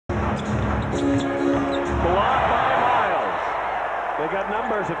Blocked by Miles. They got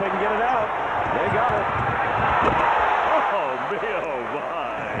numbers if they can get it out. They got it. Oh,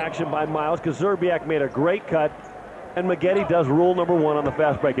 my. Action by Miles because Zerbiak made a great cut. And Maggette does rule number one on the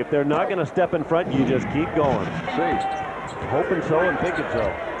fast break. If they're not going to step in front, you just keep going. See. Hoping so and thinking so.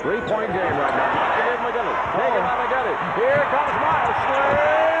 3-point game right now. Here's Maggette. Take it by Maggette. Here comes Miles.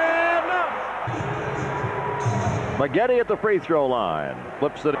 Slam dunk. Maggette at the free throw line.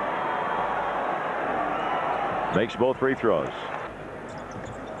 Flips it. Makes both free throws.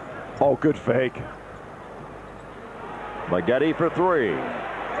 Oh, good fake. Maggette for three.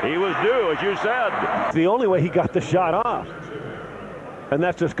 He was due, as you said. It's the only way he got the shot off. And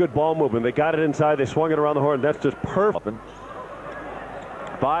that's just good ball movement. They got it inside. They swung it around the horn. That's just perfect.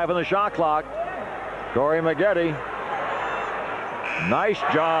 5 on the shot clock. Corey Maggette. Nice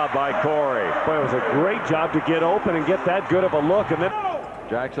job by Corey. Boy, it was a great job to get open and get that good of a look. And then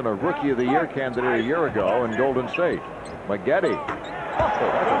Jackson, a Rookie of the Year candidate a year ago in Golden State. Maggette.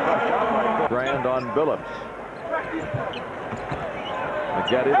 Grand on Billups.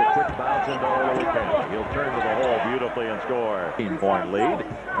 Maggette, the quick bounce into Olukene. He'll turn to the hole beautifully and score. 18-point lead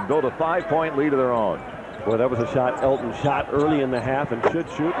and build a 5-point lead of their own. Boy, that was a shot Elton shot early in the half and should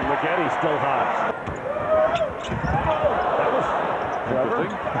shoot, and Maggette's still hot. That was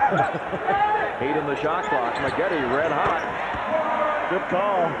interesting. 8 in the shot clock. Maggette red hot. Good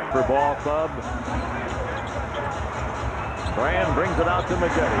call. For ball club. Brand brings it out to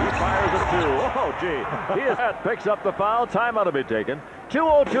Maggette. He fires a 2. Oh, gee. He picks up the foul. Timeout to be taken.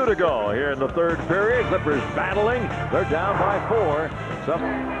 2:02 to go here in the third period. Clippers battling. They're down by 4.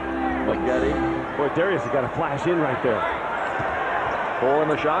 Maggette. Boy, Darius has got to flash in right there. 4 in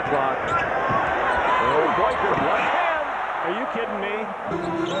the shot clock. Oh, Blakers left hand. Are you kidding me?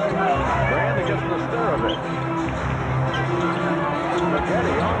 Brand against the stir of it.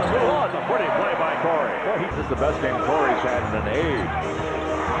 Maggette on the move. Oh, it's a pretty play by Corey. Boy, this is the best game Corey's had in an age.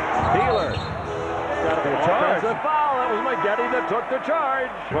 Peeler. Got to be a charge. Offensive foul. That was Maggette that took the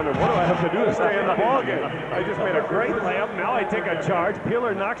charge. Wonder what do I have to do to stay in the ballgame? I just made a great layup. Now I take a charge.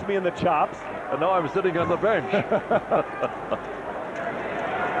 Peeler knocks me in the chops. And now I'm sitting on the bench.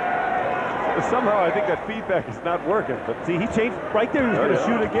 Somehow I think that feedback is not working. But see, he changed right there. He was going to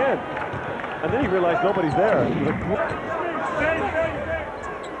shoot again. And then he realized nobody's there.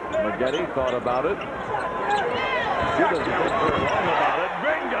 Maggette thought about it. She doesn't think very long about it.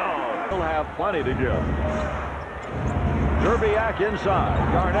 Bingo! He'll have plenty to give. Zerbiak inside.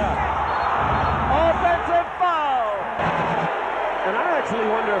 Garnett. Offensive foul! And I actually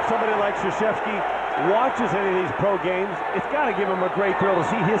wonder if somebody like Krzyzewski watches any of these pro games. It's got to give him a great thrill to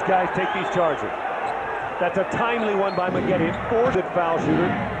see his guys take these charges. That's a timely one by Maggette. Forced foul shooter.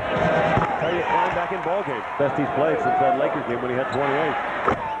 Tell you, climb back in ball game. Best he's played since that Lakers game when he had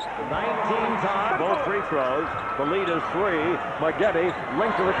 28. 19 times, both free throws. The lead is 3. Maggette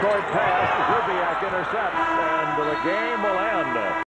linked to the court pass. Zerbiak intercepts, and the game will end.